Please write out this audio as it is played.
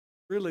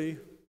really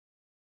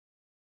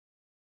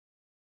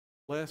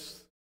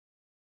bless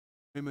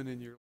women in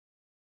your life.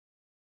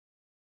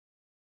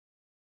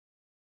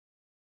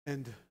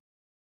 And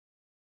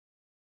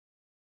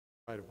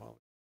right a while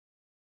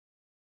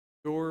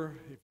ago, or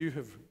if you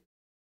have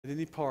had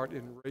any part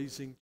in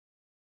raising,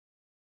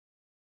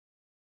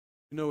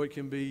 you know it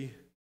can be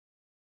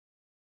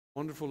a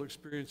wonderful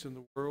experience in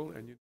the world,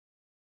 and you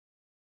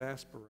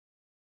aspirate.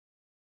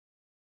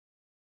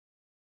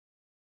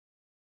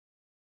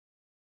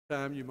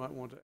 Time you might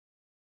want to.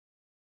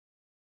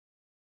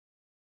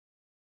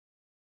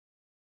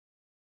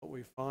 What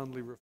we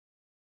fondly refer.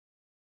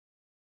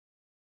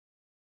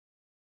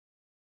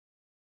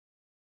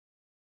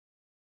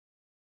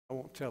 I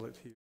won't tell it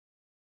here,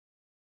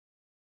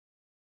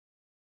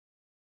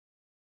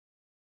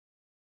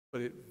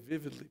 but it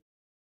vividly.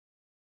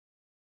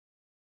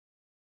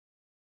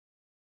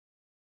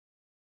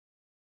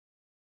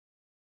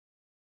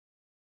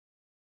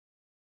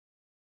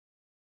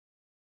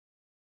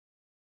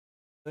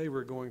 Today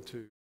we're going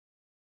to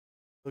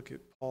look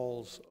at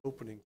Paul's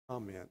opening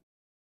comment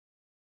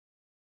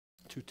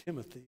to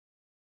Timothy.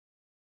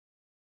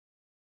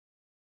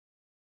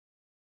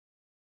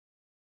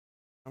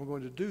 I'm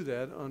going to do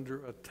that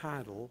under a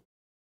title.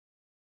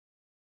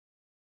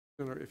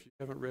 If you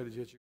haven't read it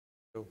yet, you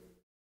can go.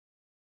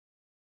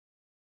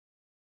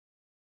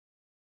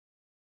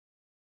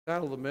 The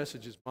title of the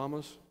message is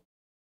Mamas,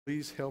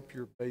 Please Help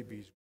Your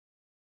Babies.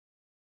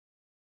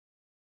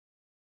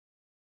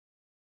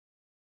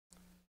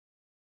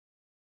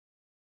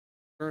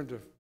 Turn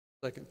to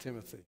 2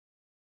 Timothy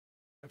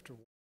chapter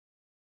 1.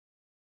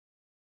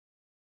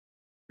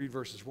 Read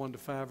verses 1 to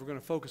 5. We're going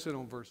to focus in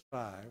on verse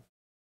 5.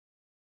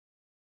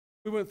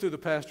 We went through the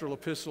pastoral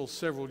epistles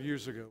several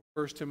years ago.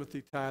 1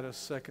 Timothy,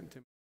 Titus, 2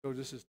 Timothy. So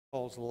this is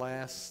Paul's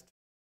last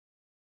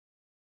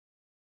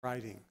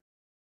writing.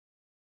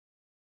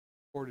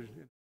 When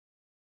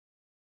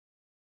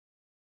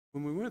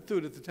we went through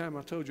it at the time,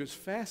 I told you it's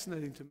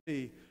fascinating to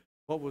me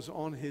what was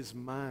on his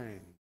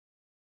mind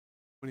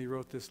when he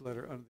wrote this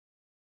letter.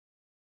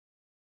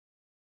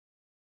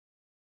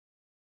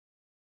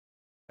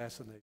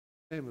 Fascinating.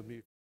 Stand with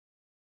me.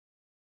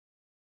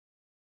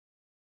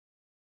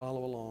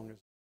 Follow along.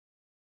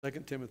 2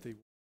 Timothy.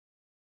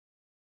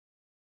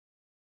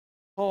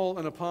 Paul,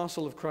 an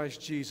apostle of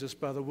Christ Jesus,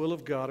 by the will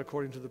of God,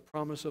 according to the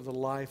promise of the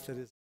life that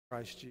is in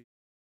Christ Jesus.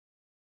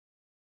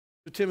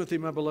 To Timothy,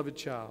 my beloved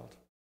child,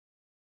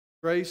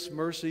 grace,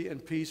 mercy,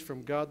 and peace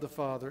from God the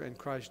Father and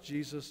Christ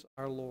Jesus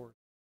our Lord.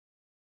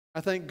 I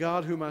thank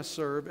God whom I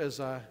serve,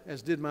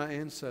 as did my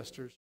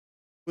ancestors,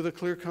 with a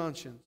clear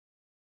conscience.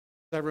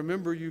 I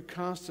remember you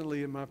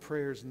constantly in my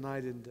prayers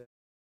night and day.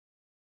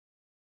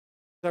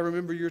 I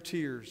remember your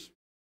tears.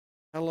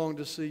 I long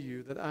to see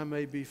you, that I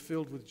may be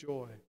filled with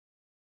joy.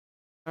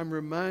 I'm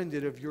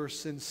reminded of your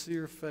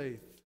sincere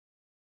faith,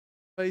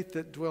 faith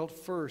that dwelt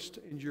first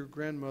in your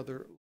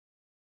grandmother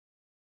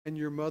and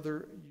your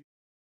mother,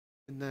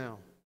 and now,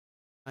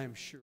 I am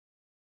sure,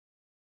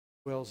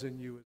 dwells in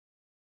you.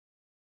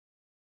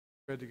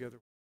 Read together.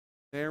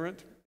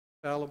 Inerrant,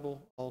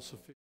 fallible, all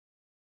sufficient.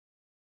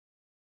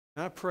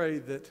 I pray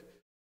that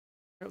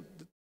the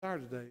desire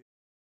today,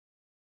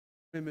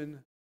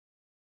 women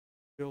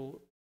will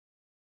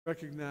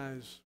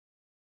recognize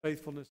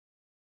faithfulness,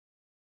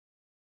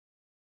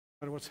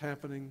 no matter what's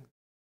happening,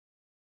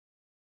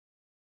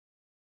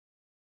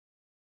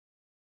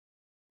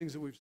 things that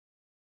we've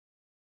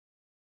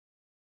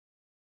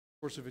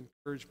source of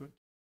encouragement,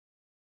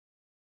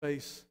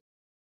 face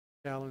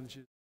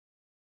challenges.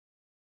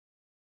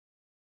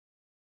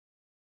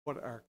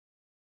 What our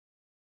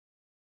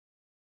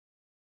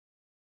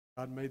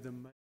God made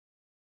them make.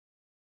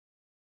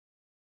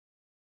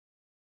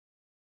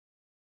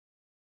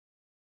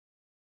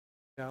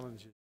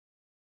 Challenges.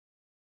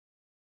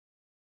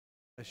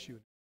 Bless you.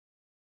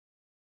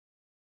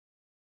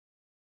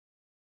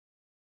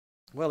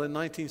 Well, in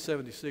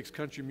 1976,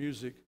 country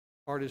music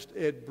artist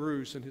Ed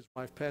Bruce and his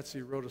wife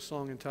Patsy wrote a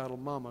song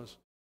entitled Mamas,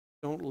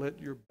 Don't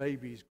Let Your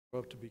Babies Grow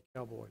Up to Be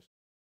Cowboys.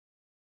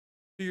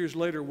 2 years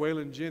later,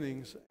 Waylon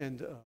Jennings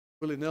and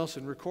Willie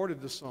Nelson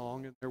recorded the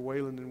song in their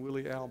Waylon and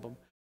Willie album.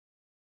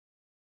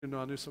 You know,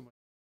 I knew so much.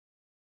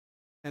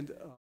 And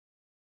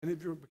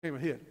it became a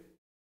hit.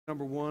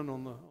 Number one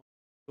on the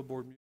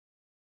Billboard music.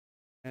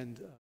 And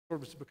sort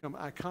of has become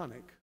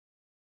iconic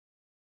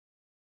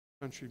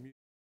country music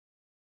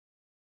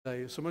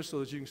today, so much so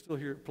that you can still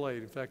hear it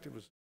played. In fact,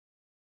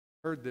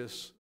 heard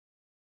this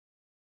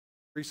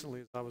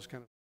recently as I was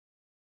kind of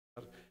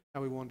about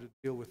how we wanted to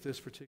deal with this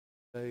particular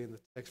day and the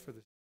text for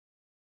this.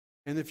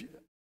 And if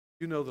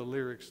you know the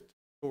lyrics to the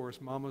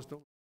chorus, mamas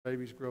don't let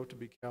babies grow to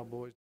be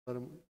cowboys, let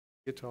them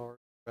guitars,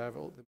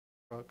 travel, them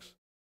trucks,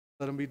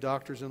 let them be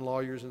doctors and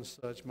lawyers and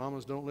such.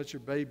 Mamas, don't let your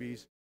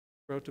babies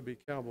grow to be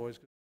cowboys,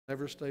 because they'll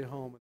never stay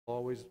home and they're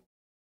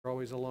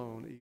always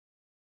alone.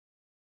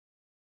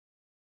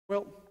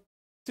 Well,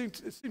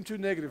 it seemed too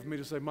negative for me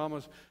to say,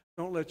 mamas,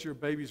 don't let your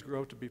babies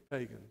grow up to be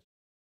pagans.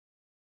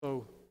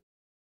 So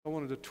I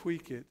wanted to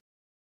tweak it.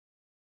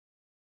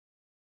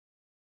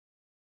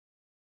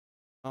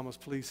 Mamas,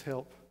 please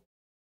help.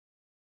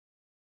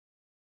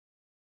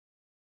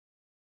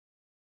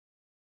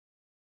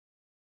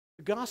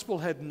 The gospel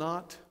had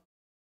not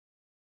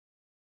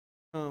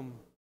come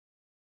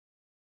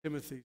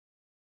Timothy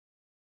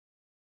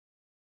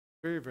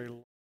very, very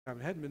long time.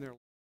 It hadn't been there.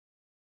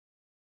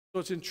 So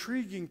it's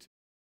intriguing to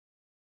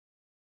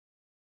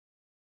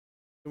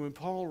me when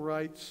Paul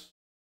writes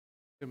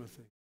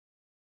Timothy,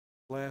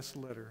 last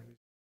letter,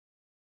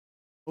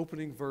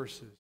 opening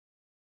verses,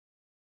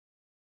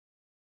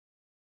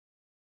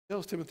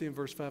 tells Timothy in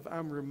verse 5,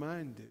 I'm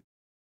reminded.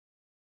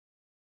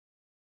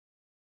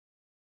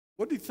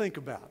 What did he think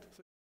about?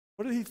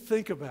 What did he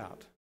think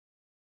about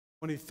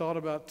when he thought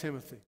about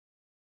Timothy?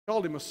 He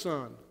called him a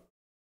son.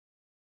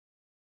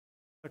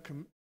 A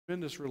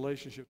tremendous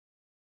relationship.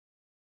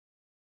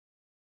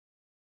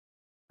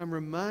 I'm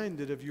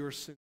reminded of your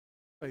sincere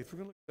faith. We're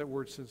going to look at that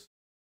word sincere.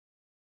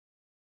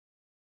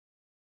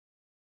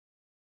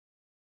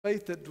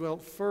 Faith that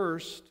dwelt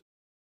first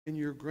in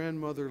your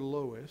grandmother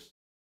Lois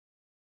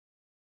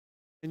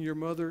and your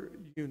mother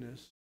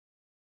Eunice,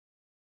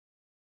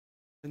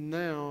 and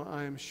now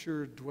I am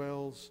sure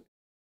dwells.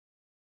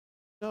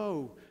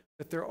 Know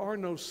that there are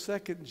no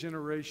second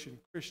generation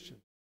Christians.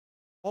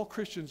 All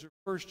Christians are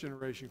first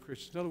generation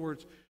Christians. In other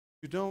words,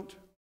 you don't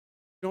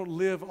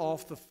live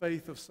off the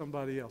faith of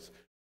somebody else.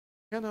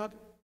 You cannot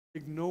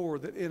ignore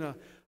that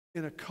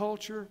in a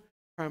culture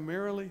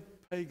primarily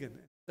pagan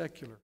and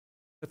secular,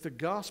 that the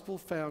gospel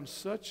found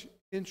such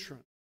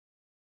entrance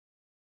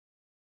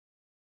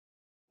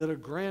that a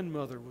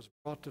grandmother was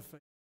brought to faith.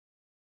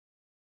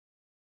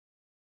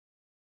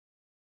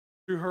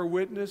 Through her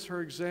witness,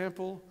 her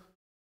example,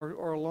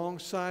 or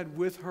alongside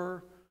with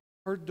her,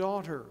 her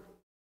daughter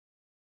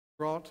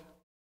brought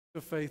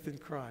to faith in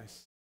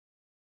Christ.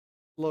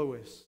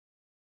 Lois,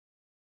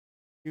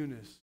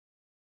 Eunice.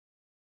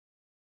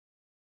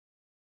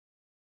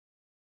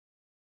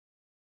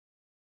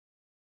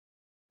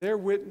 Their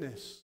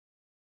witness,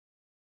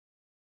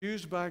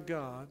 used by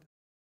God,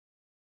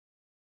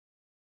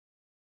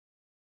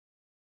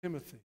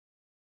 Timothy.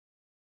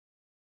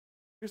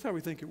 Here's how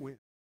we think it went.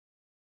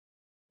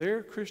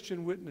 Their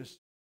Christian witness,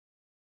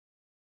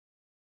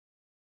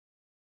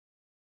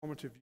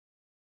 formative.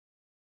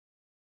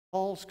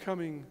 Paul's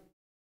coming to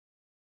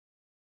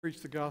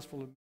preach the gospel,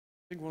 and I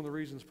think one of the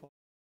reasons Paul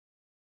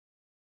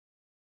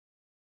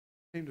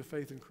came to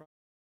faith in Christ,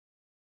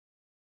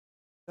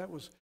 that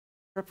was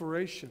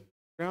preparation.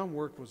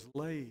 Groundwork was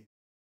laid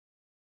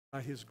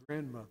by his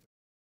grandmother,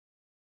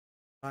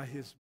 by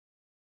his.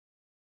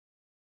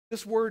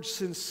 This word,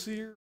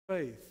 sincere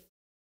faith,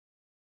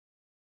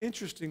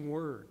 interesting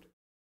word.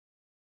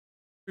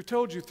 We've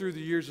told you through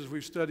the years as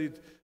we've studied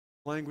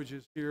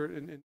languages here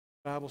in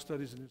Bible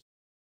studies, and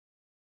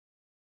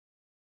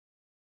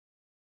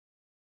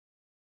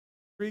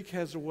Greek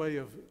has a way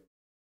of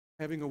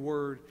having a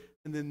word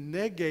and then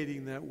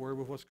negating that word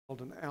with what's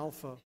called an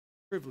alpha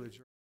privilege,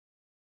 or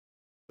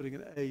putting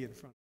an A in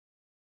front.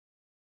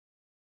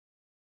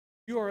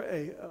 You are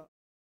a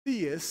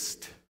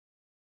theist.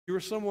 You are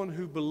someone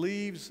who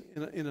believes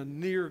in a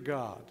near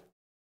God,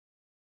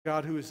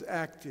 God who is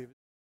active.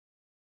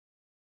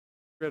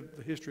 Read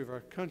the history of our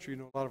country, you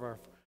know, a lot of our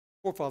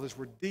forefathers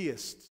were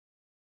deists.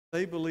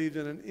 They believed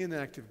in an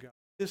inactive God,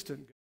 distant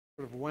God,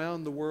 sort of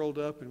wound the world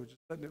up and was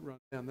just letting it run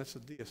down. That's a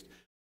deist.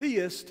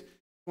 Theist is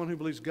one who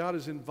believes God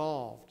is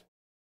involved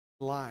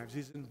in lives.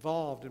 He's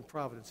involved in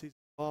providence. He's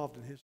involved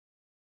in history.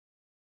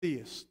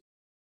 Theist.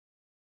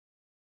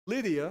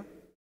 Lydia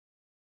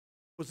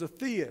was a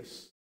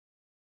theist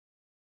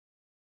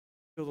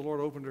until the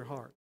Lord opened her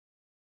heart.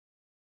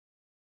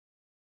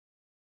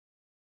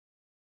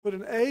 Put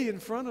an A in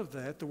front of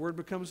that, the word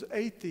becomes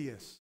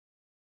atheist.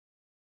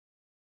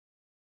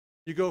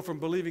 You go from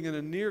believing in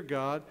a near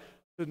God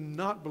to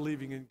not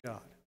believing in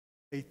God.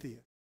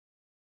 Atheist.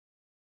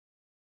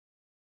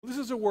 This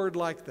is a word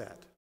like that.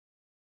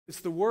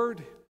 It's the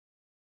word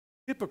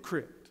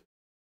hypocrite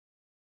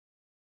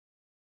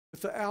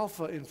with the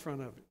alpha in front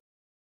of it.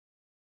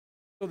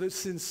 So that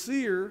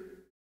sincere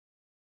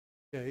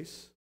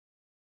case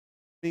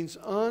means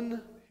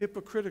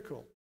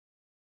unhypocritical.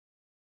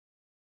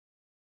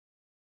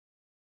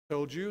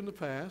 Told you in the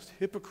past,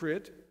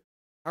 hypocrite.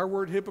 Our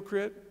word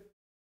hypocrite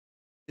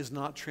is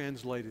not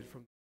translated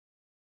from.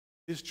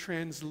 It is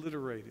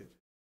transliterated.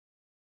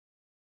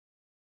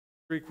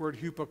 Greek word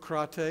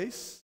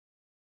hypokrates.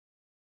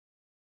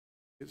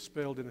 It's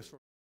spelled in a sort of.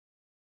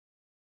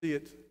 See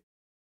it.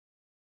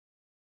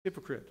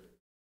 Hypocrite.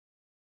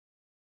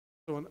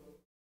 So a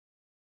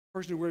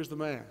person who wears the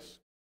mask.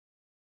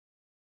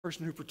 A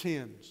person who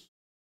pretends.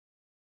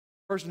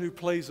 A person who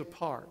plays a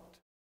part.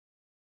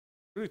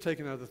 Really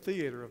taken out of the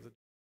theater of the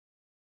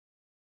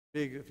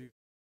big, if you've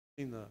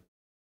seen the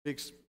big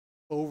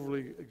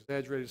overly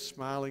exaggerated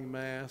smiling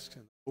masks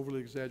and overly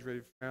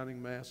exaggerated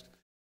frowning masks,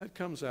 that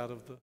comes out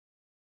of the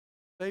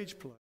stage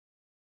play.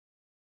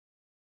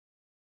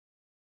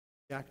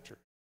 The actor.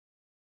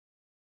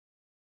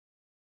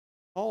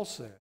 Paul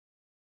said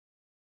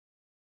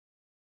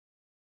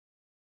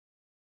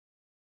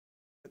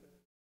that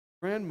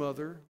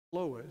grandmother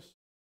Lois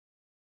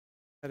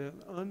at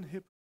an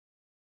unhypocritical,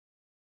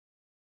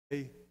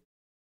 a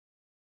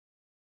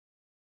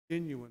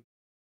genuine.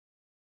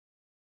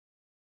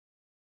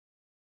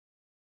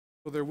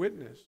 So their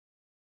witness,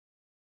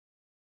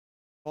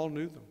 Paul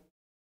knew them,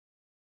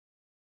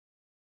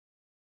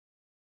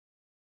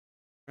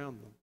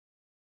 around them.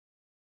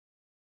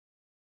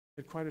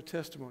 Had quite a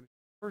testimony.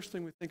 First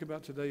thing we think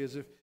about today is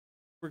if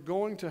we're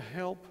going to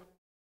help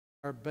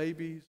our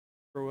babies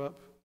grow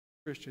up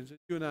Christians,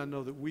 you and I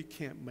know that we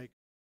can't make them.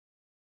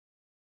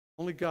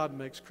 Only God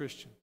makes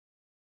Christians.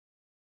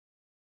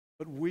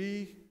 But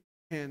we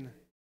can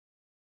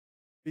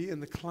be in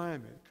the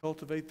climate,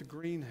 cultivate the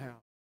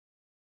greenhouse,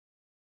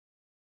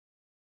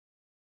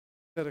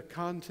 set a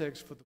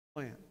context for the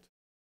plant,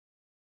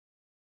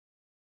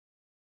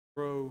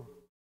 grow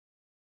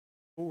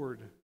forward.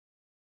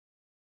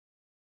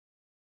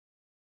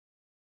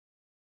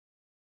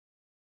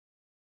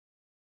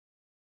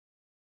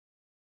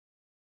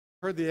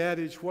 Heard the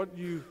adage, what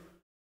you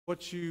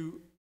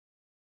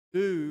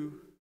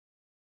do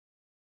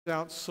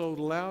shouts so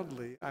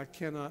loudly, I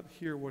cannot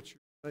hear what you're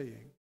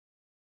saying.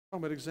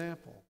 Talking about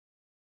example.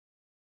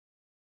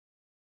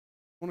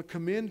 I want to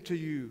commend to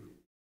you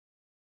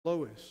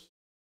Lois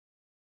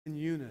and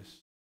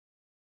Eunice,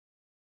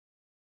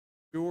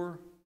 your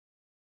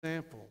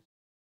example.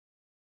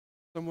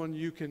 Someone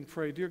you can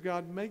pray, dear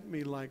God, make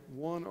me like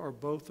one or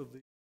both of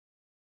these.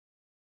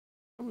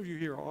 Some of you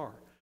here are.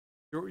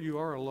 You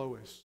are a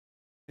Lois,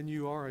 and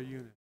you are a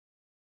Eunice.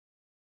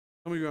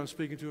 Some of you I'm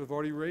speaking to have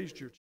already raised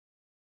your children.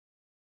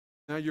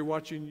 Now you're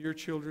watching your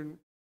children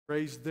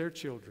raise their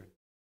children.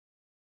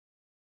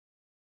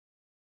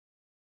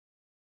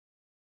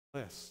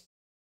 Less.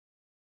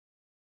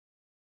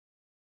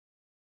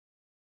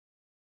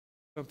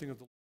 Something of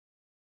the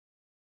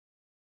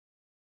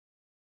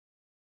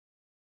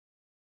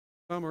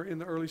some are in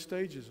the early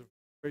stages of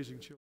raising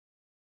children.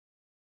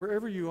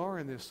 Wherever you are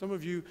in this, some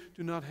of you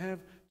do not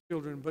have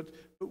children, but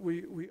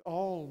we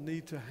all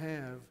need to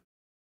have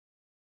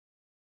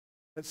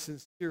that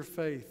sincere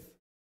faith,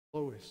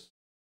 Lois,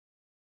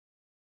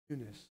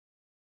 Eunice,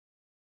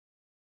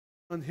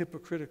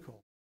 unhypocritical.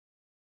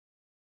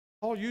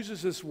 Paul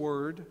uses this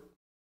word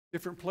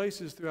different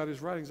places throughout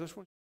his writings. I just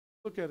want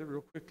you to look at it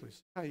real quickly,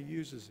 see how he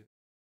uses it.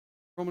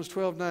 Romans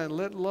 12:9,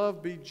 let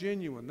love be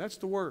genuine. That's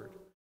the word,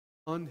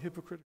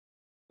 unhypocritical.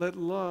 Let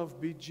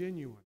love be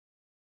genuine.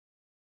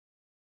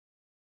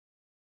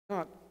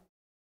 Not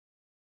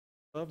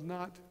love,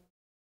 not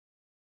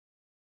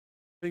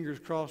fingers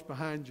crossed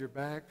behind your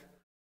back.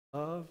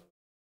 Love.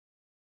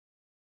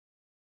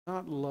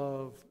 Not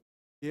love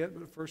yet,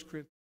 but 1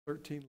 Corinthians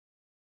 13.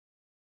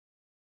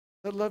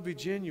 Let love be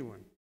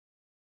genuine.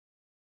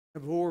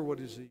 Abhor what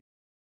is evil.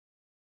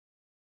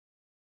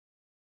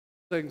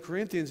 2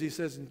 Corinthians, he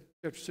says in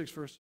chapter 6,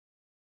 verse,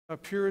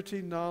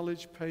 purity,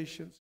 knowledge,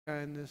 patience,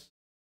 kindness,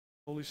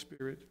 Holy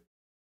Spirit,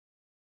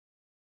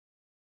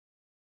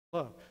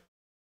 love.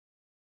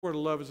 The word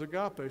of love is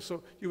agape.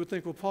 So you would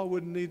think, well, Paul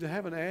wouldn't need to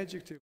have an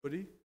adjective, would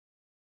he?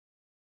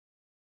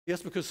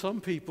 Yes, because some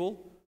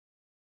people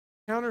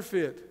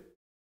counterfeit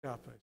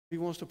agape. He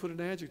wants to put an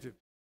adjective.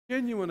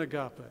 Genuine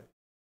agape.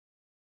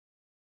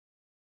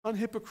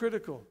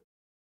 Unhypocritical.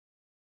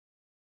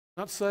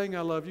 Not saying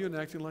I love you and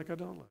acting like I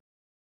don't love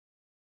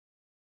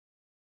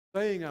you.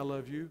 Saying I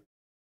love you,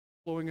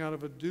 flowing out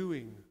of a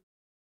doing,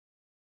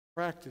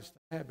 practice,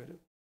 the habit of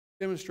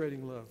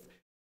demonstrating love.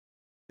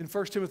 In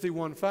 1 Timothy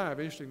 1:5,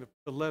 interesting,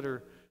 the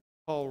letter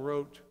Paul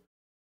wrote,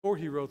 before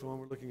he wrote the one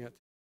we're looking at.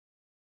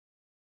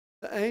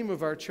 The aim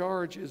of our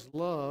charge is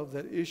love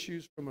that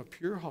issues from a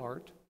pure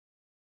heart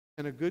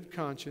and a good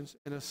conscience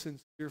and a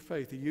sincere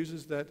faith. He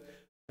uses that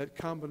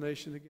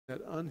combination again,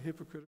 that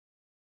unhypocritical.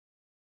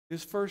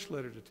 His first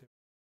letter to Timothy.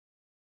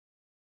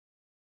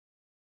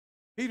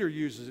 Peter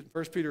uses it,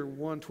 1 Peter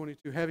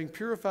 1:22, having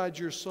purified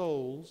your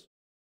souls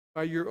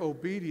by your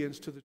obedience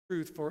to the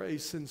truth for a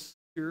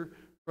sincere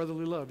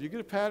brotherly love. You get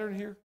a pattern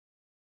here?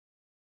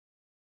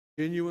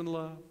 Genuine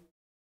love,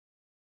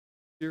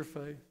 sincere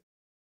faith,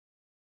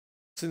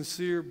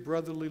 sincere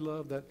brotherly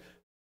love. That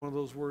one of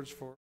those words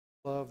for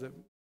love that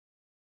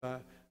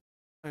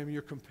I am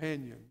your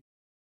companion.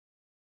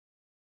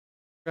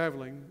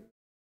 Traveling,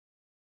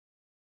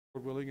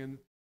 Lord willing, and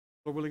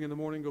Lord willing in the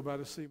morning go by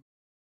to see my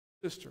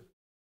sister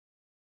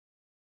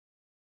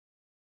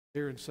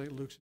here in St.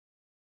 Luke's.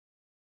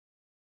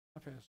 I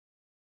pass.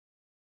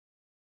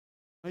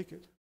 Make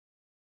it.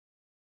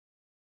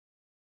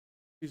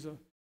 He's an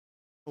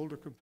older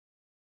companion.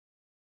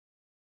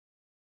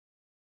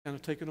 Kind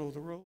of taken over the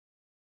role.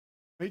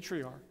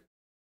 Matriarch.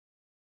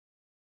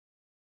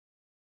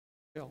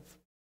 Health.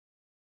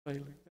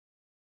 Failing.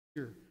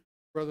 Here.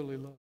 Brotherly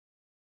love.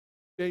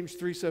 James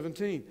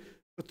 3:17.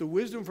 But the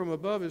wisdom from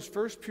above is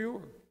first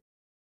pure,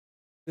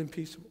 then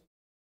peaceable,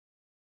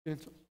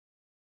 gentle,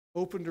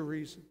 open to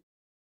reason,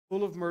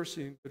 full of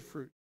mercy and good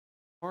fruit,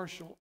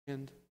 partial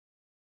and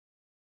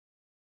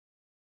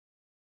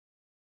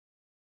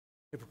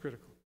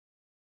hypocritical.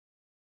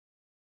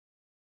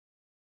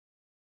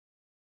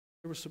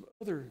 There were some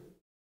other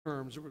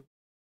terms that were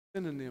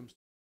synonyms.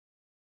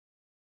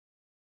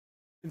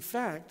 In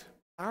fact,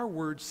 our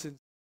word sin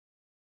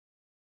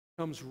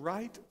comes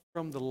right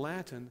from the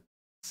Latin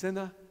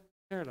sine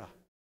cera.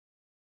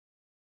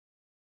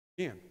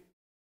 Again,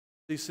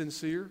 be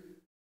sincere.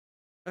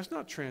 That's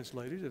not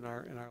translated in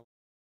our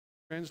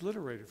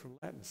transliterated from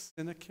Latin.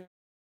 Sine cera.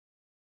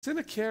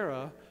 Sine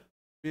cera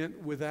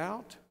meant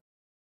without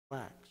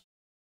wax.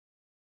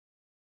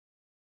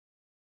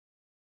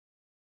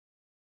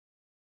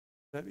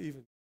 That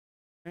even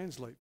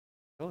translate?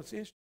 Well, it's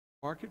interesting.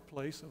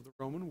 Marketplace of the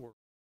Roman world.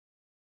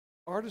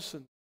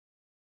 Artisans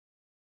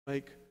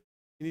make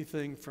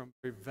anything from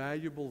very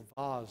valuable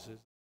vases.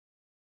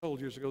 I told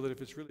years ago that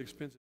if it's really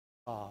expensive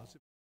vase,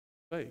 it's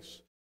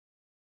space,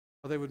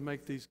 well, they would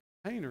make these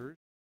containers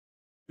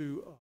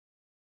to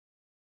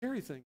carry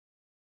things.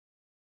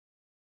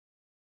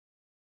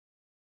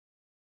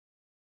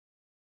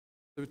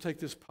 They would take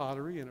this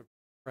pottery in a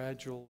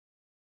fragile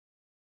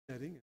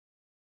setting,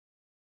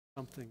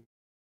 something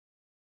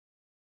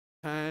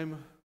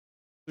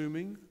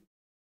time-consuming.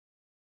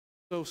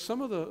 So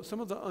some of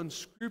the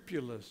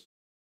unscrupulous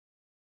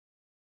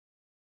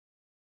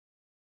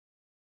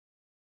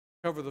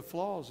cover the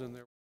flaws in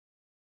there.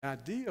 The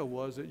idea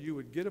was that you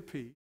would get a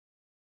piece,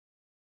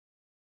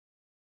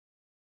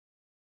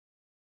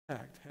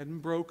 hadn't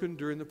broken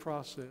during the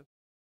process.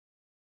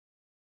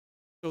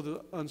 So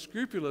the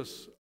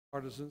unscrupulous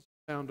artisans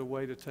found a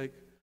way to take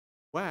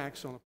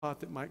wax on a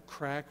pot that might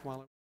crack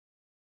while it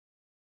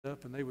was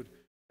up, and they would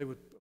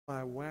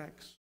apply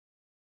wax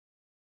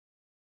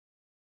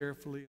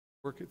carefully,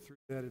 work it through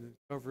that, and then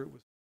cover it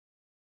with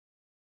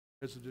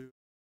residue.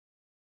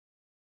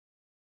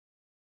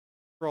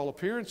 For all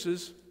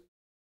appearances,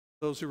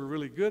 those who were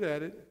really good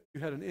at it,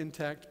 you had an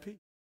intact piece.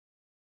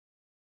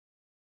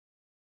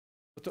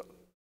 But the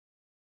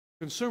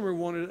consumer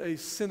wanted a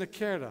sine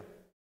cera.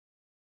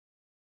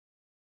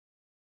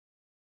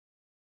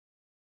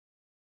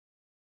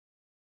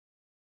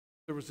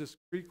 There was this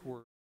Greek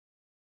word,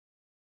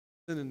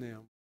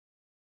 synonym,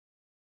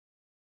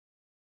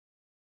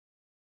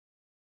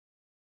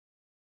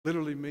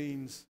 literally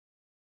means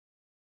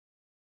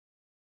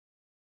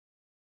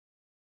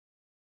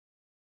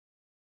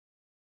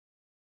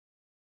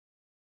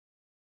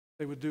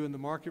they would do in the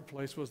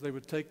marketplace was they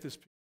would take this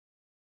piece,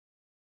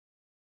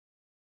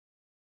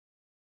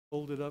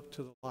 hold it up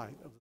to the light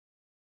of the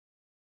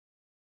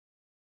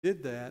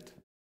did that.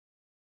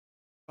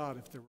 God,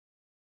 if there were.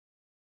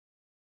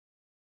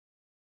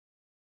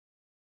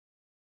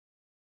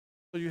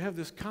 So you have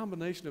this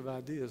combination of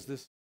ideas.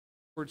 This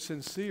word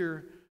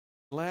sincere,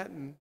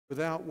 Latin,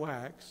 without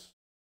wax.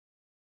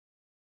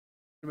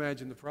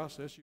 Imagine the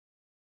process. You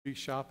be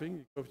shopping.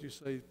 You go up, you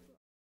say,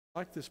 I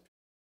like this piece.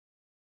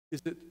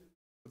 Is it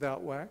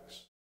without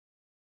wax?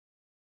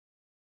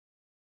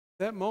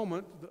 That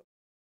moment, the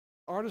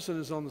artisan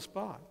is on the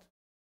spot.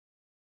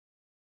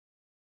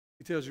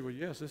 He tells you, well,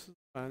 yes, this is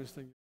the finest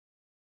thing.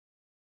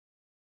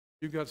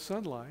 You've got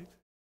sunlight.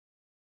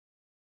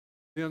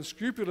 The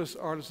unscrupulous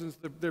artisans,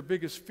 their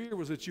biggest fear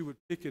was that you would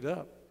pick it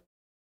up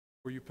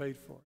where you paid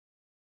for it.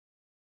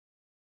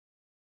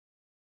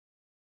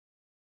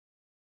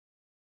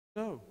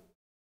 No.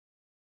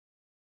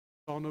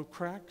 Saw no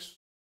cracks,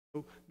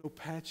 no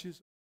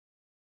patches.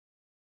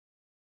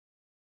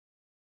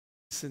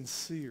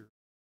 Sincere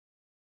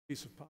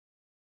piece of pottery.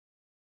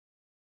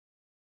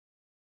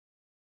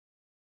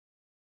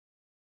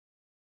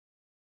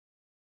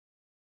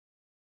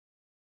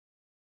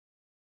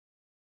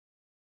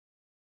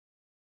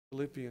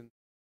 Philippians.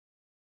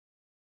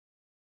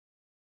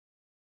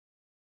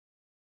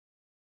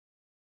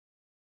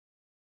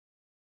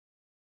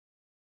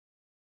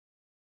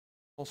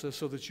 Paul says,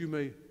 so that you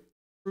may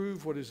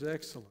prove what is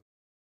excellent.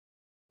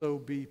 So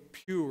be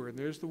pure. And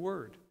there's the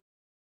word.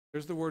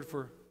 There's the word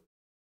for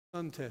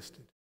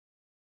sun-tested.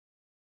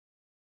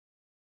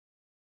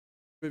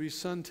 You may be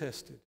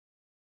sun-tested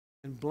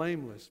and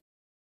blameless.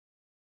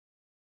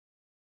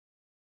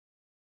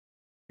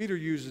 Peter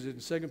uses it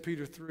in 2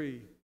 Peter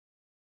 3.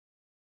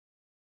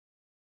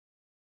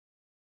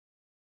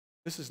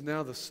 This is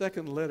now the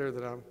second letter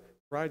that I'm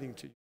writing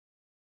to you.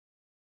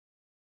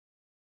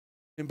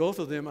 In both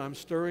of them, I'm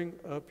stirring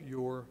up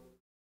your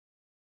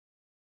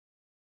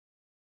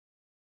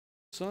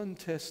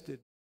sun-tested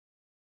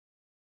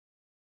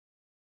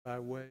by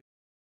way.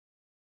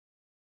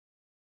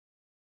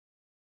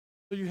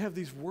 So you have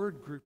these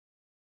word groups.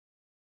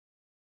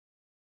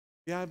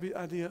 The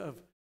idea of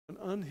an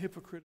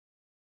unhypocritical.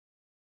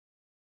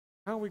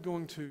 How are we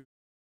going to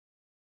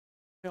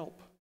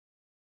help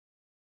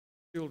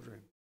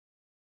children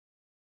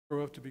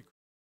grow up to be?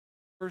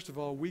 First of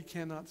all, we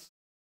cannot.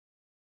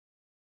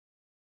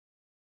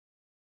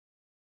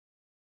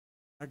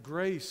 By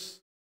grace,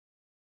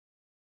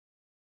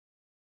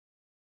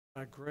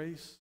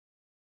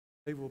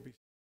 they will be.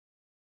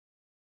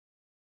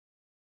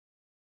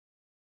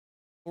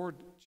 Lord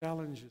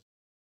challenges,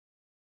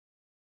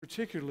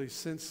 particularly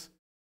since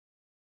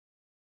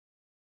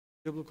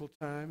biblical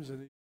times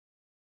and the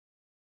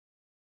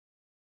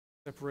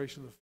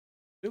separation of the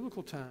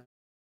biblical time,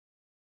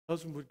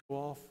 husband would go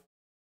off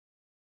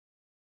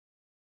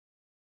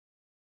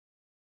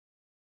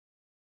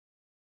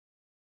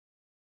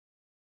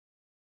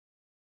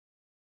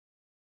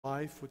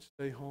wife would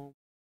stay home,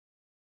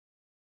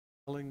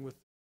 dealing with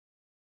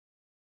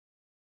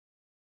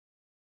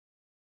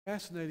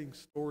fascinating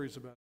stories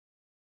about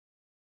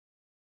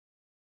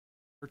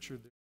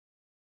nurtured them.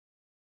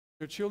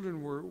 Their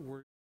children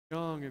were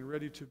young and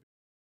ready to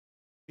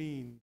be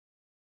weaned.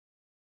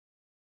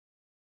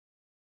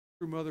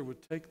 Her mother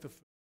would take the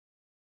food,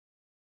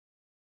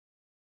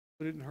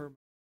 put it in her mouth,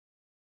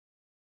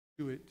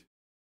 chew it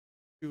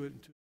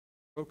until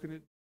broken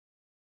it.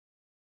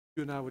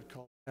 You and I would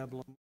call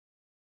Babylon,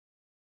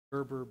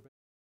 Berber,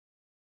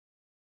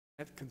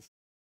 that can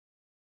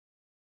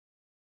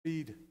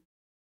feed.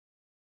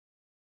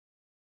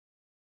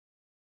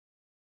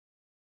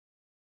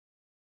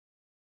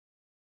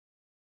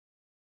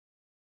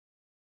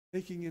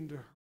 Taking into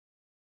her,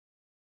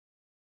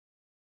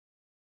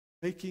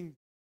 making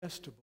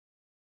digestible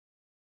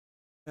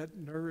that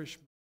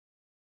nourishment.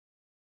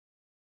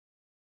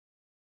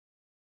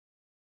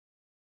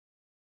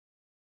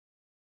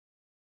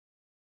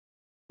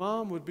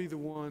 Mom would be the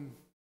one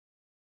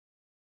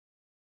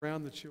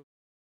around the children,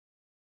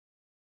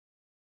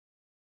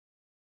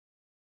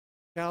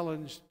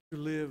 challenged to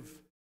live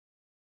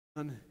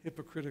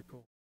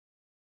unhypocritical,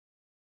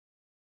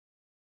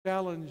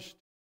 challenged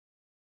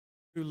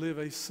to live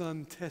a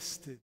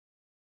sun-tested.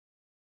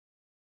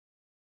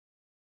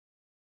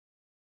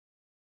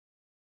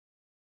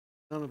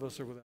 None of us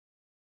are without.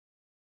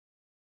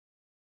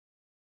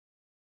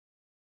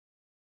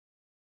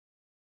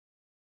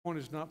 The point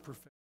is not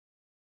perfect.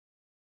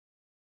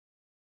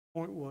 The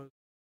point was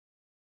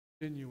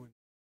genuine.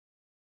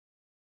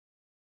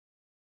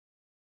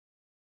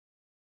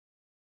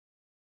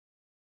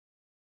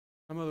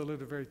 My mother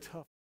lived a very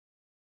tough,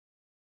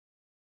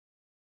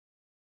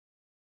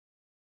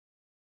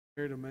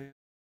 married a man.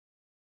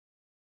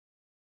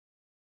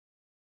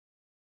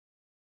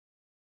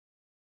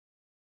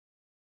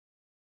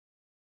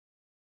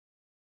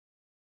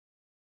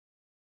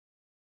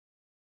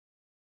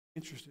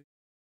 Interesting.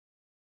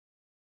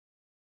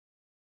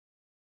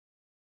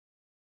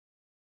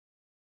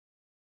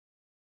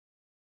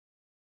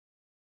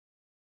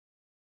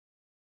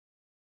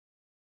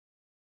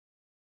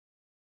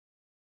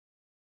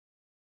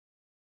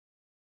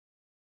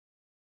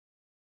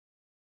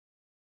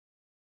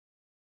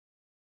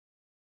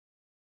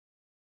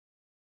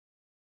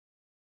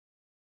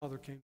 Father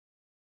came.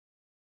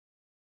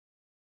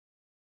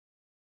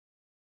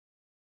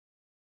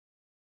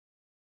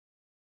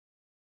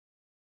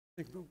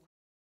 I think the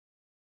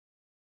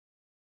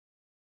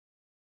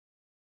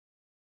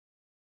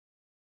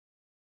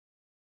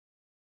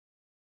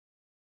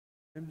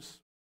times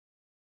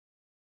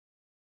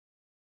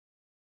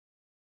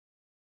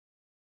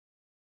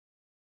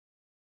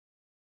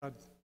God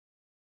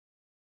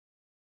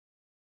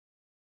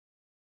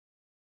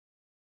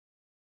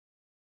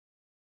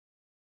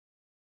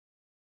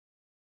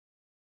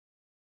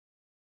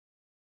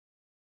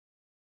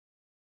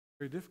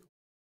very difficult.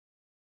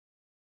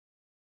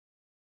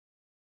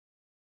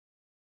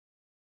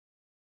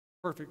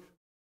 Perfect.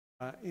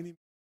 Any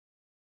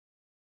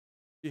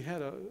he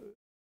had a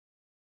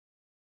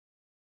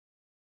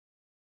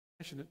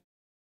passionate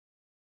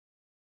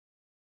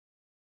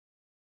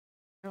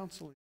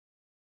counseling,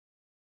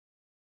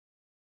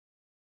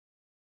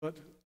 but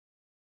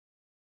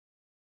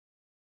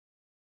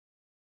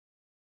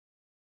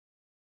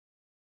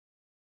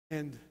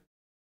and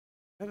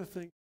had a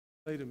thing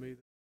say to me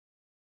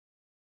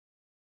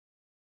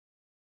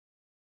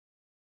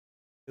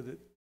that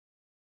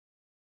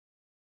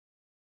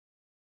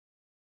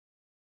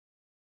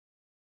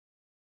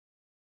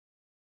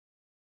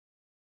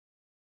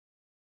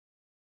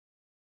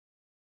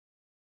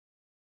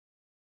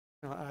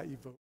I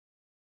evoked.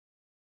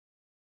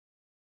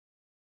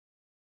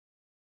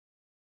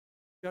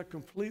 Got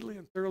completely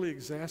and thoroughly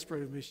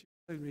exasperated with me. She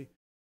said to me,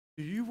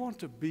 "Do you want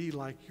to be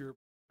like your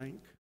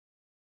blank?"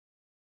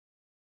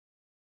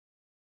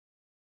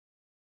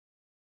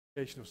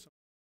 Of some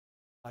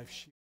life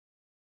she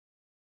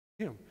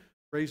him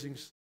raising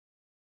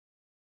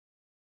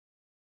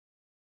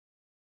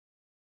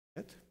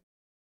it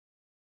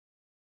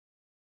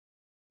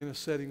in a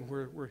setting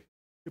where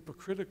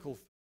hypocritical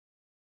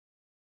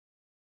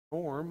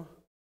norm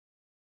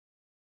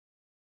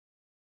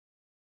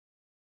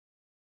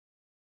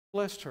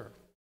blessed her.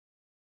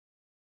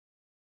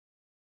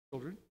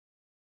 Children,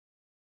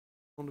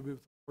 want to be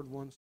with the Lord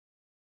once.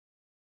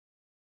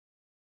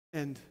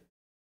 And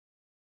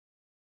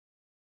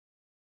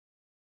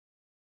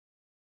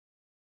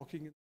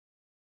walking in,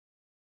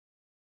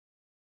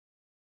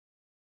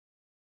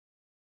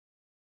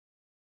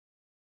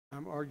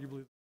 I'm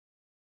arguably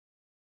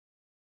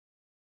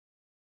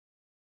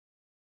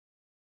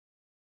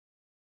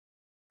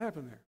what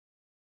happened there.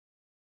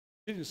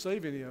 She didn't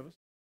save any of us.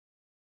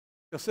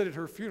 I said at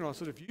her funeral, I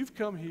said, if you've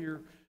come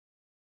here,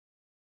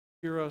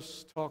 hear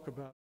us talk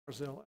about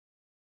Marzelle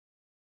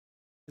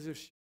as if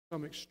she's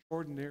some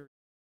extraordinary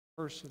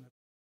person,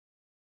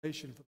 a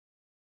nation,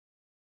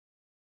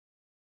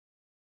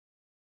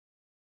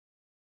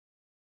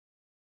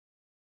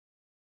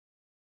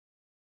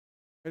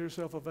 made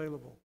herself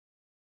available.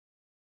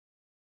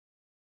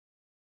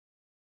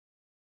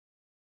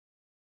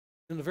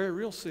 In a very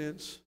real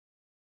sense,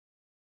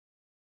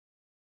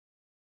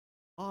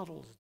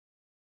 models.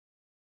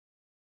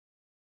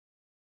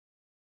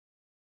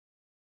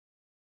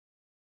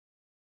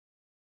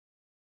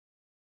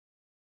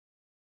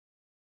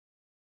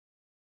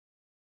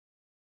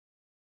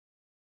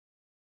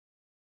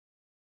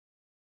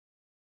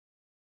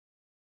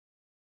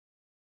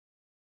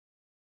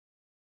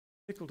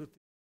 Tickled at the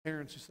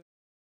parents who say,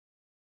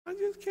 I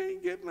just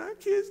can't get my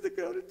kids to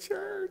go to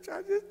church.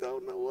 I just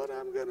don't know what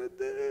I'm going to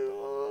do.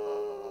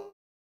 Oh.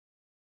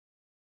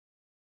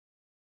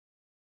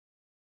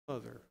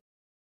 Mother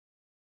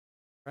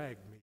dragged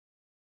me.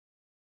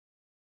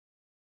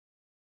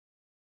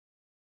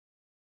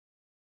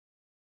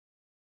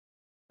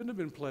 Couldn't have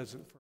been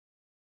pleasant for her.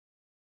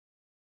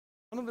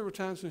 I know there were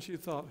times when she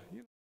thought,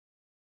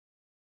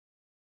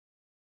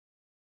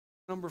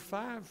 number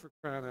 5 for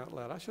crying out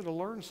loud. I should have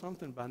learned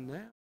something by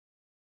now.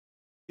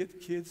 Get the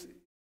kids.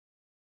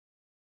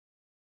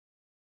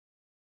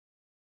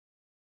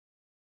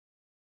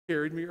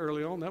 Carried me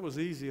early on. That was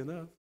easy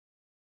enough.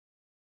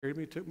 Carried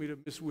me, took me to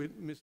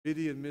Miss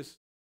Biddy and Miss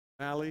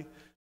Mally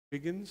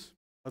Higgins,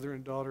 mother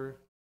and daughter.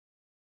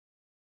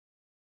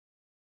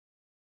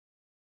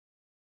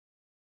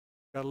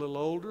 Got a little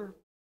older.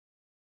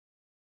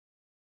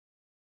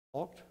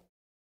 Walked.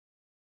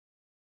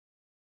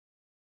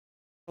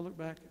 I look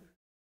back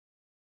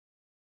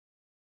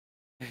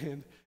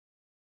and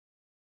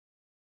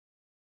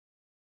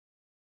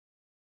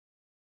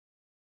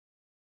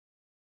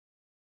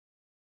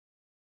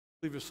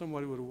I believe if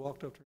somebody would have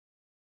walked up to her,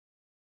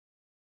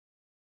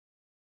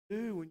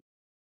 dude, when you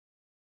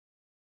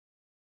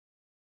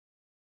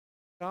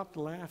stopped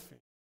laughing,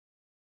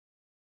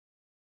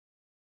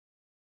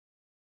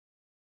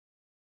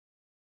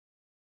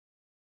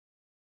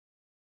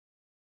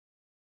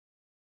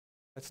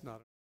 that's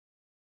not a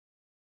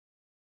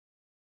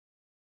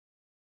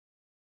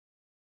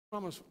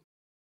promise.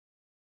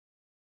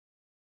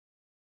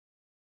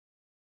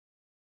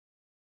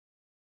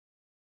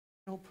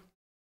 Help.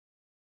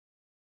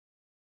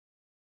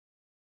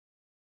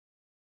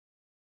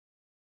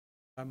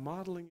 By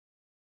modeling,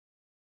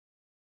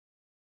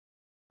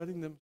 letting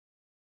them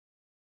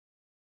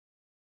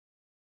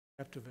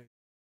captivate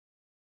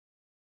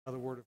by the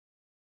word of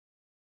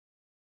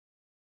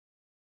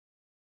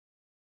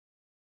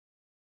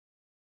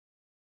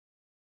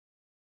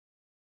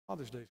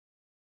Father's Day.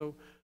 So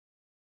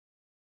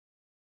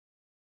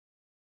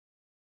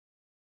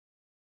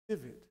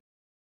live it.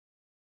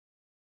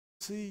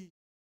 See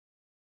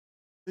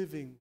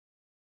living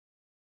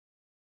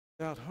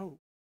without hope.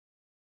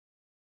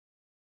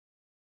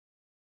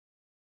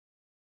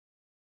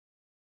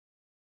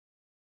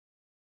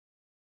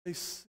 They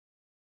see.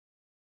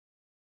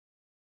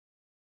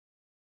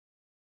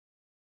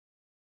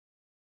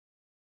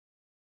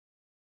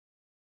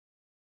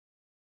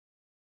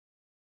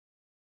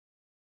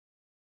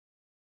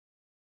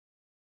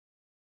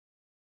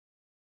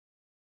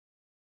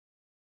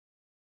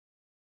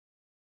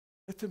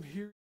 Let them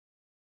hear.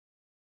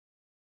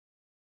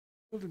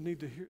 Children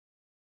need to hear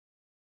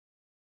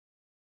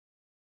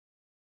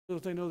so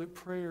that they know that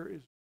prayer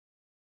is.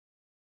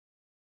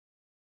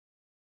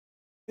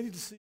 They need to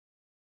see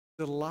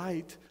the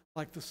light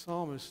like the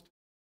psalmist.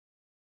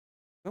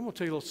 I'm going to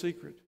tell you a little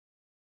secret.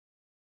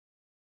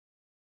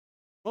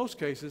 Most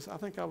cases, I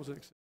think I was an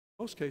exception.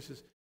 Most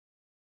cases,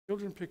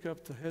 children pick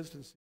up the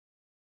hesitancy.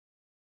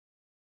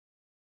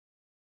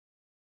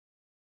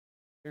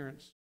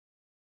 Parents.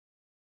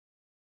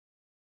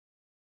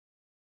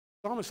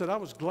 The psalmist said, I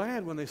was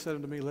glad when they said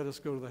unto me, let us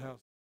go to the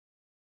house.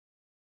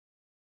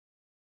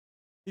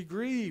 He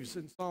grieves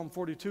in Psalm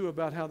 42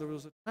 about how there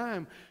was a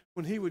time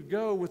when he would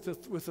go with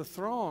the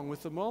throng,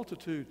 with the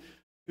multitude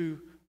to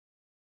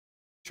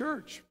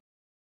church.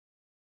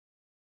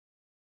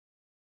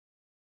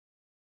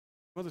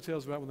 Mother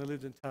tells about when they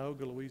lived in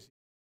Tioga, Louisiana.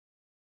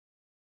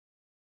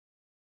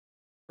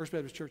 First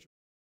Baptist Church,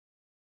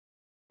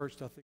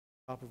 perched, I think,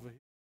 on top of a hill.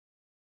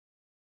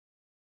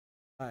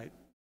 Right.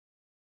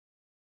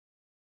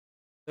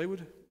 They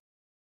would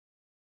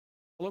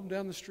all up and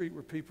down the street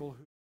were people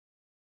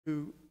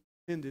who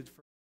attended.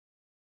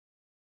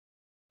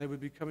 They would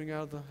be coming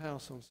out of the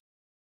house on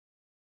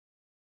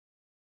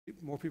Sunday.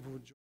 More people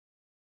would join.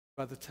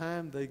 By the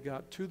time they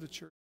got to the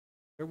church,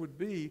 there would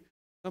be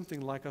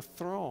something like a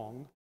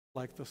throng,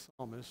 like the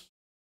psalmist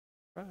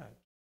cried.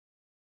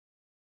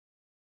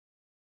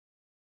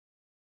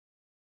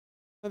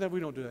 Not that we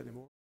don't do that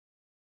anymore.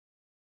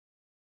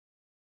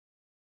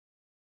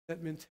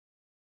 That meant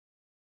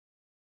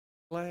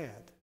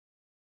glad.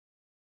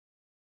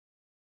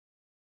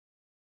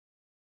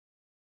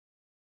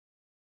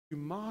 You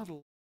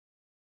model.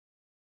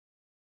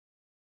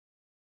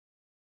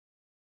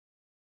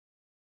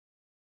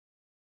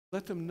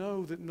 Let them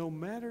know that no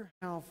matter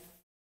how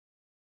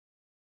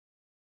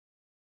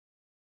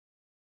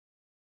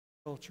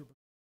culture,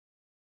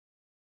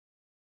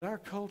 our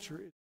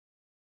culture is.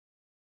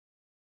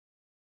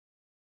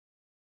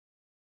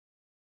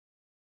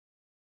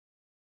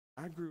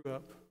 I grew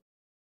up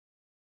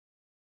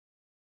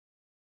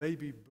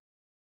baby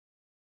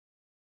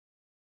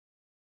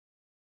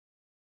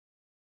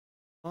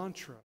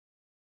mantra,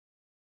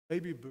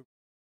 baby boom.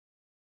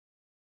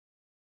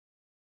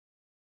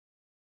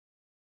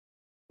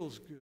 Feels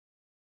good.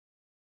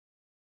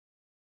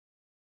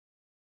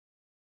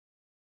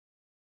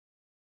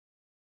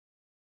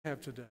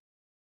 Have today.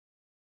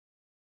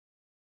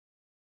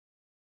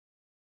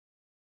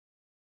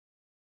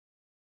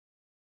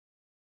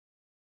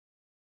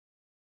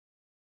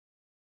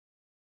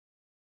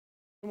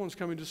 Someone's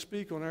coming to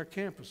speak on our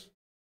campus.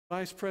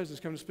 Vice President's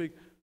coming to speak.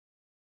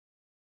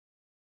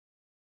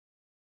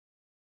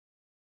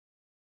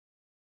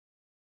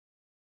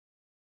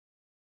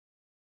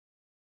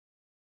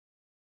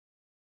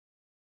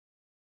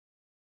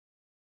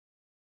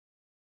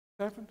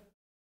 Happened?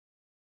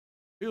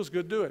 Feels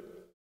good, do it.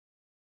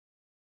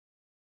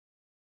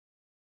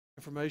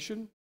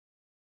 Information,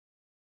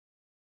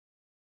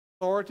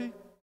 authority,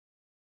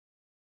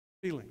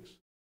 feelings.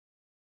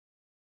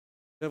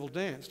 The devil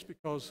danced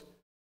because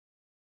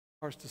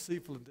heart's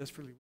deceitful and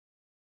desperately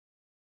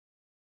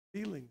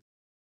feelings.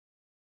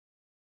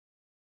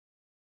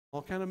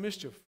 All kind of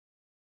mischief.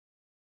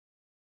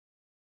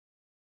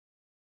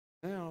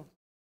 Now,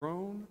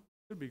 grown,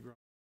 should be grown.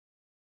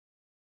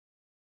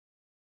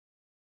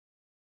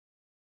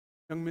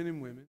 Young men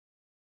and women,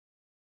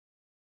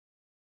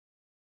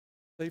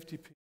 safety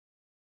pins,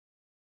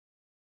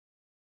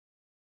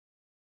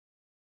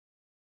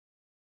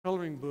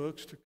 coloring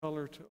books to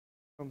color to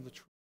from the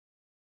tree,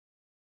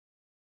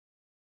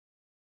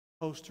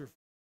 poster,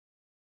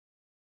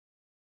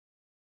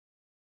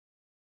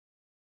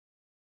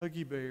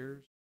 huggy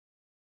bears.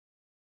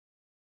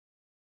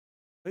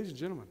 Ladies and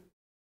gentlemen,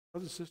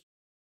 brothers and sisters,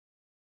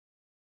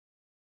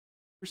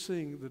 we're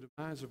seeing the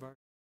demise of our,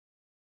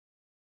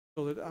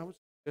 so that I would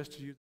suggest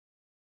to you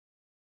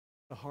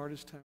the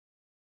hardest time,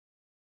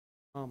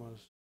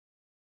 mamas,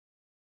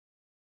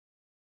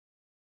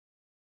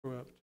 grow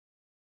up.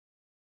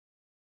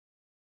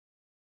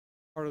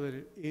 Harder than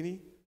at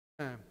any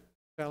time,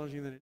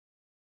 challenging than it.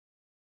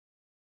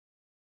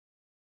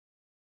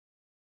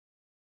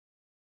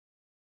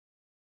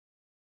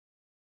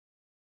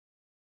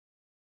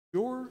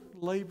 Your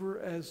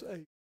labor as a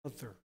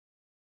mother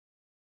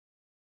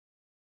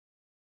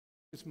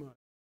is much.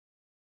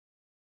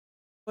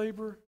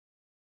 Labor,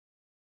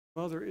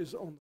 mother is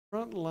on the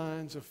front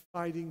lines of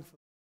fighting for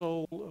the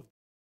soul of.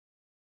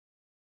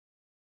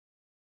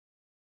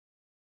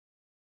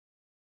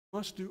 You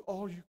must do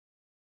all you can.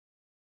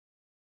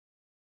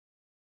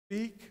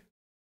 Speak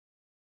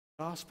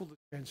the gospel that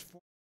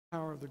transforms the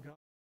power of the gospel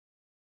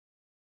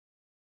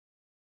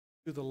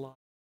to the life of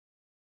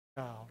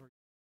the child.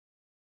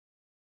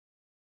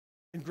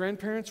 And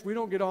grandparents, we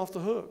don't get off the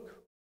hook.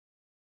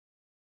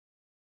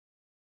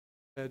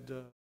 Had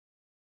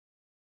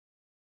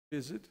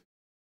visit,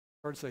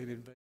 hard to say it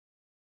in vain.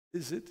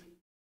 Visit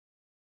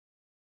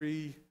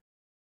 3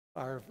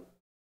 our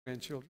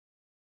grandchildren,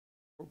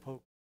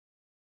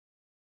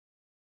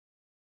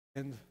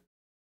 and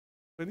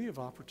plenty of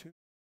opportunity.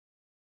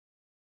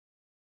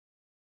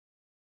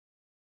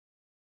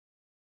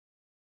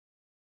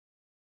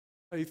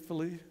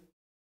 Faithfully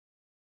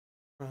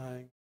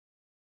trying to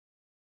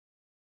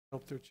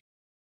help their children.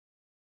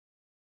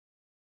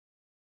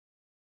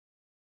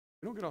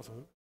 We don't get off the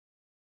hook.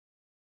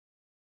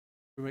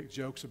 We make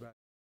jokes about it.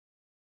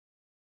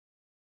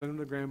 Send them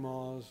to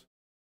grandma's,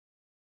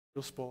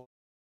 real spoiled.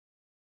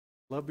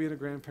 Love being a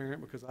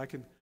grandparent because I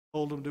can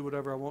hold them, do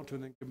whatever I want to,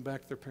 and then give them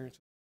back to their parents.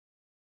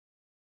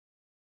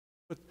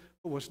 But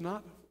what's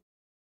not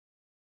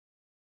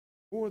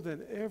more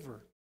than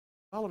ever,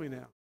 follow me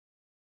now,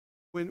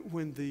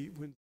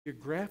 when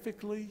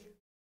geographically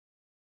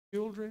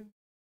children,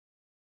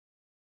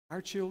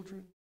 our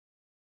children,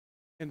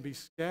 can be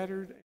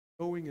scattered and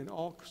going in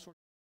all sorts of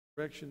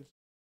directions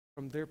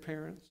from their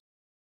parents,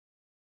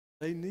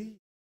 they need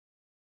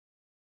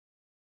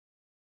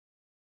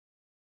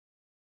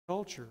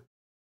culture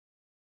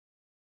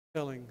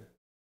telling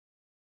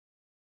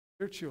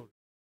their children,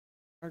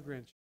 our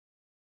grandchildren,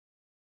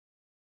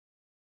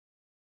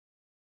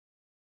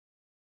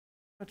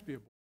 not to be a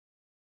boy.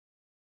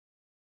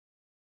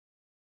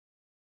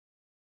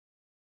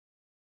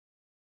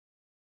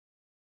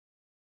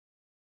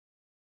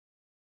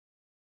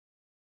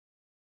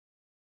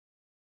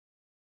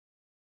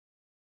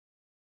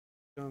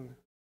 Young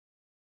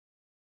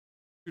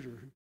shooter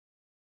who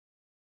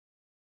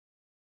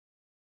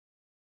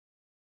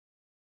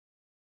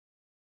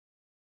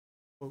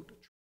quote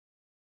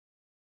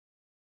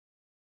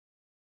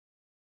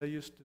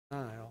rebellious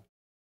denial,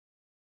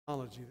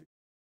 apology.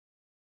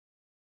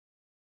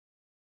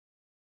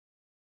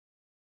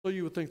 So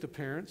you would think the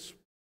parents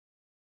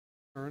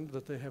learned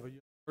that they have a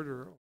young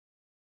murderer.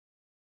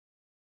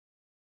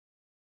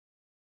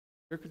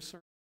 They're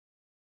concerned.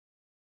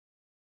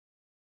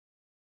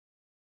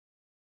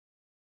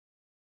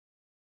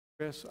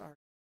 Express our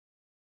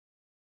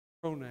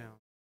pronoun.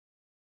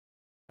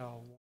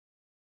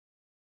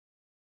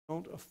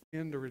 Don't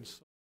offend or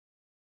insult.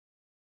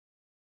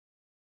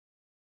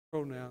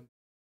 Pronoun.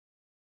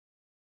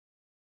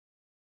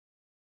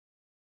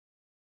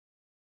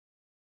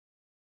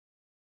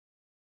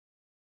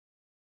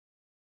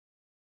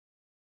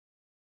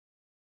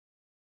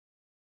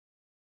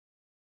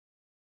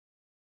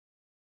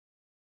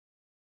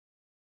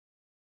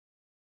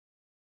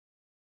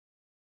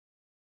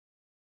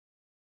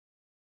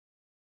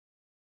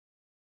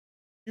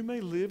 You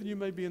may live and you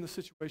may be in the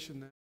situation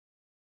now.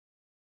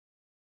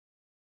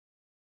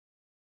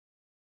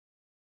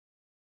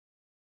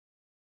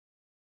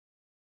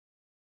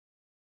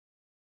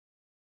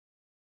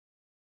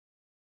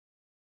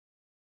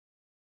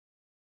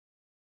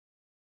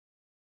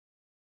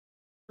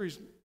 He's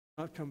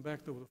not come back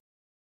though.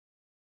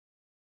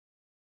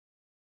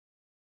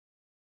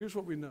 Here's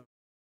what we know.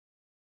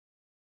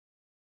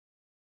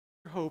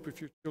 Your hope,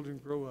 if your children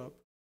grow up,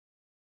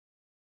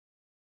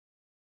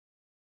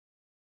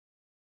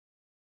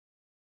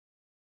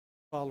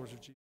 followers of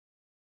Jesus.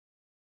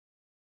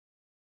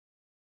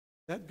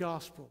 That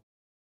gospel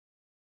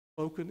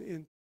spoken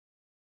in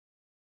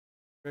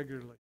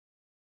regularly.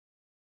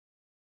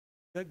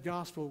 That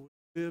gospel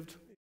lived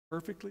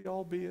perfectly,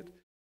 albeit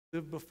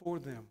lived before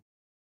them.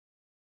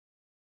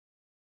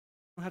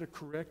 Know how to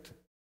correct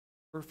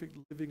perfect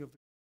living of the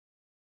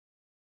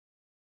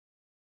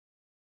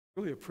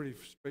really a pretty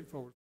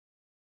straightforward.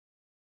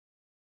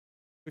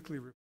 Quickly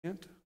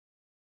repent.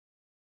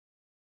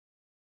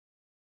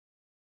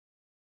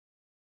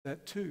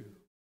 That too.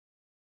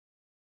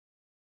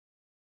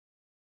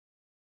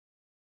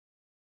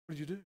 What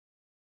do?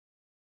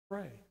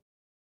 Pray.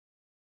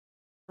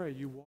 Pray.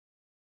 You walk.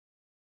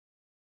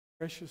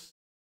 Precious.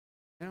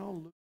 Now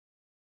look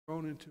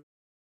grown into a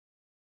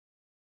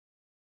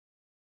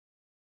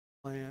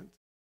plant,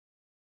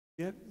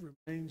 yet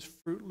remains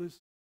fruitless.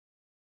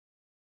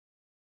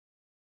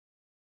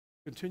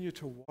 Continue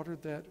to water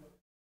that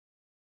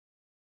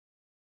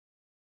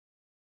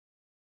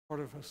part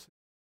of us.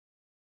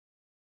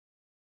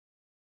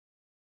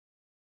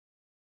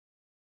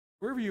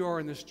 Wherever you are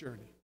in this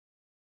journey,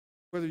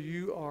 whether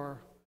you are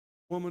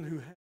a woman who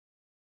has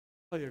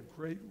play a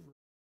great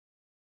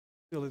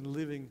role in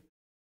living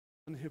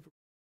unhypocritical,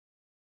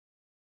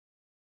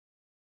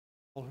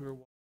 all who are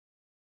watching.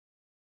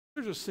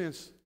 There's a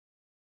sense,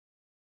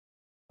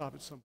 stop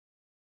at some point,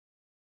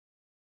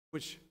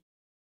 which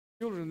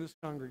children in this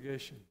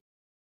congregation,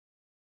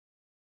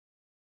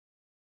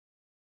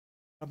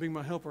 by being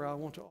my helper, I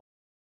want to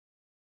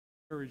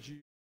encourage you,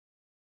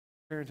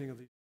 parenting of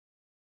these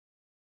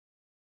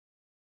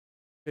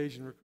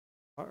occasion,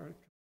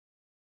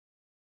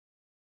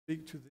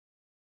 speak to the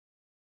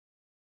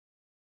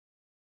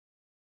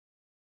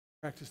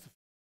practice the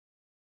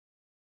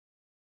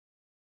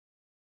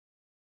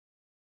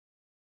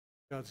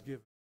God's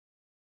given.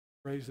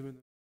 Raise them in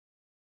the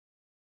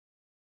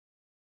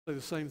say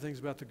the same things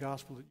about the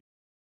gospel that you.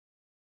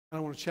 I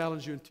want to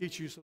challenge you and teach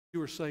you so that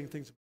you are saying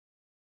things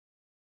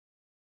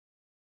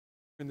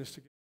in this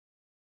together.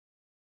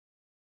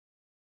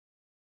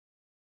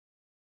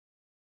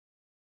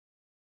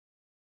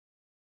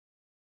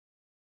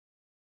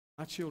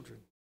 My children,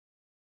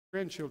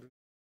 grandchildren,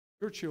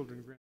 your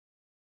children,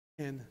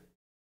 and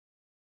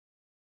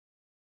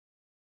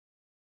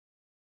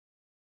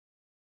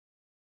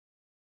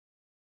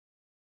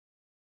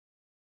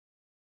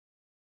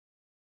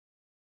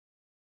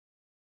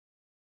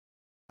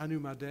I knew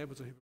my dad was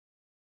a hypocrite.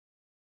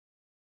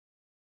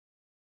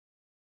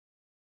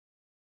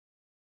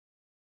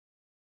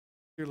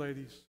 Dear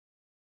ladies,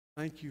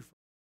 thank you for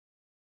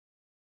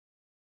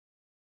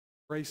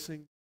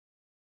embracing.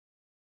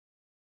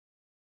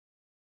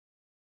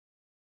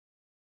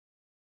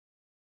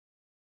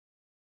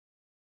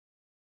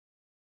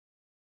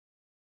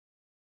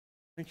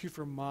 Thank you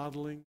for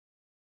modeling.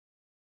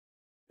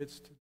 It's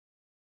to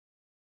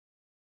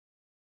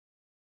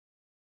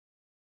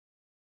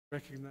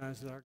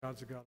recognize that our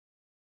God's a God.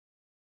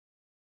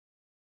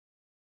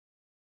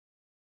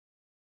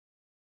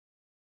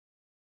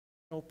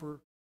 Helper,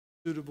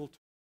 suitable to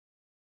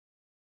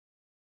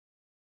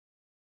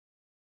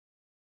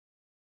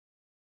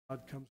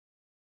God comes.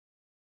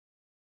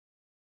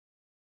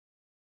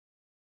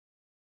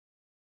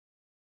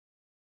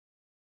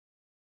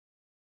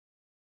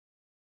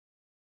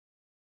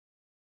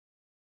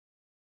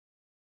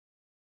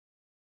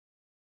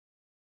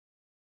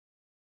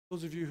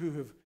 Those of you who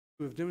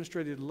have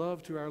demonstrated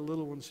love to our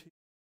little ones,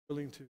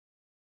 willing to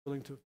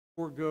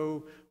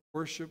forego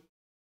worship,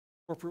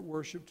 corporate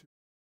worship, to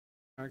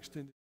our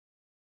extended,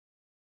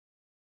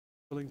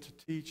 willing to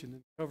teach and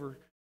then cover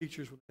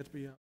teachers when they have to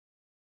be out.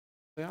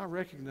 I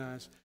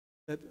recognize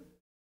that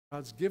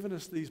God's given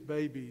us these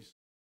babies.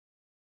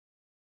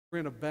 We're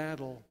in a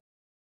battle,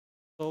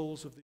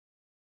 souls of the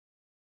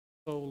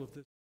soul of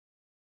this.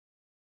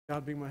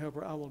 God being my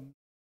helper, I will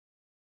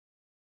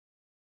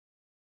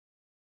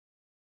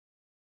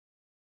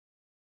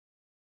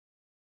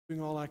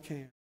doing all I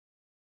can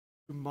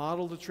to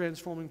model the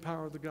transforming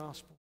power of the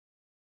gospel,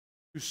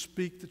 to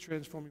speak the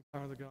transforming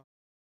power of the gospel,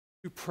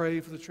 to pray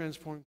for the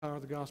transforming power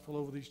of the gospel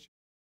over these children.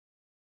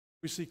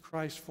 We see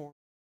Christ form.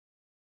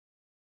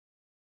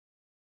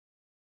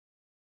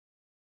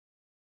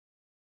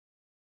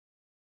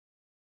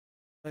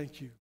 Thank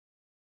you.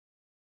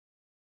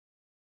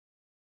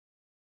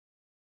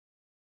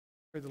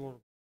 Pray the Lord.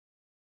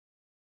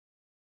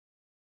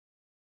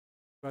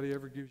 Anybody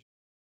ever gives you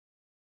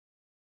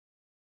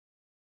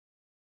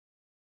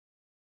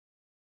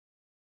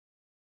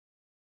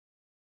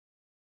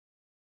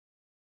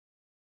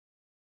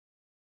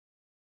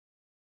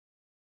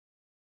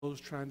those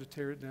trying to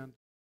tear it down.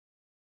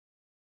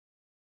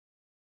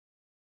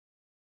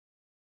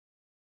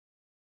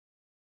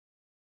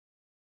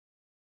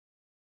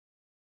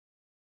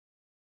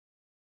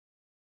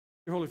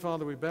 Dear Holy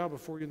Father, we bow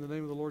before you in the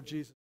name of the Lord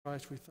Jesus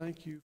Christ. We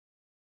thank you for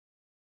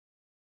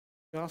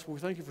the gospel. We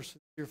thank you for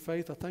sincere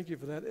faith. I thank you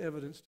for that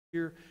evidence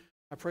here.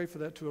 I pray for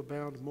that to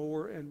abound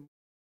more, and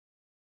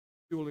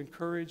you will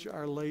encourage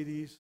our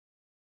ladies.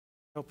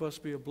 Help us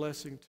be a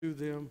blessing to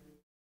them.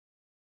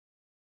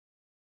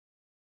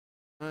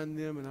 Find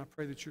them, and I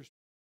pray that you're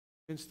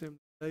convince them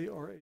that they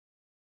are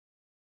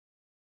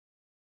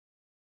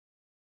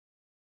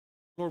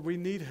Lord, we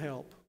need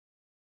help.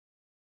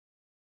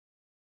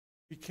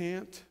 We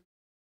can't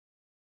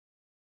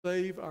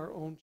save our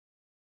own.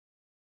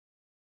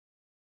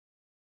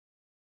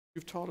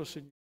 You've taught us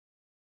and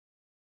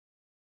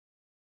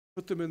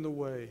put them in the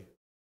way.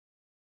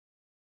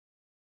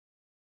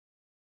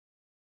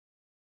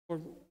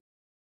 Lord, we're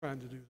trying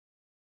to do that.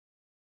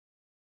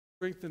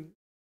 Strengthen,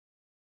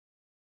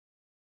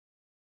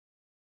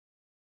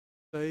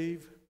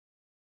 save,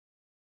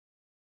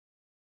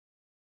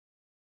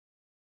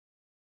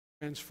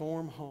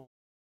 transform home.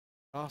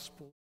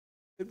 Gospel.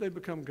 If they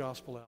become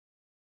gospel out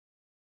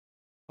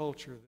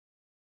culture,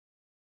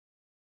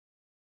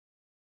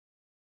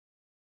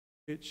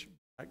 pitch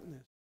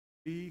blackness,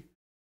 be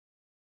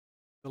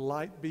the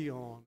light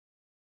beyond.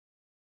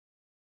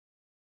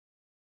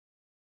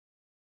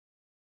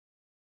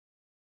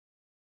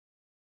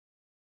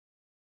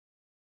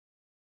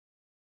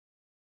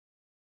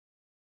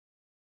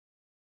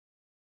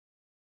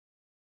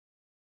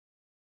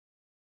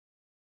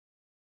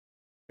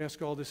 We ask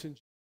all this in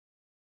Jesus'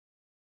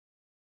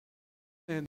 name.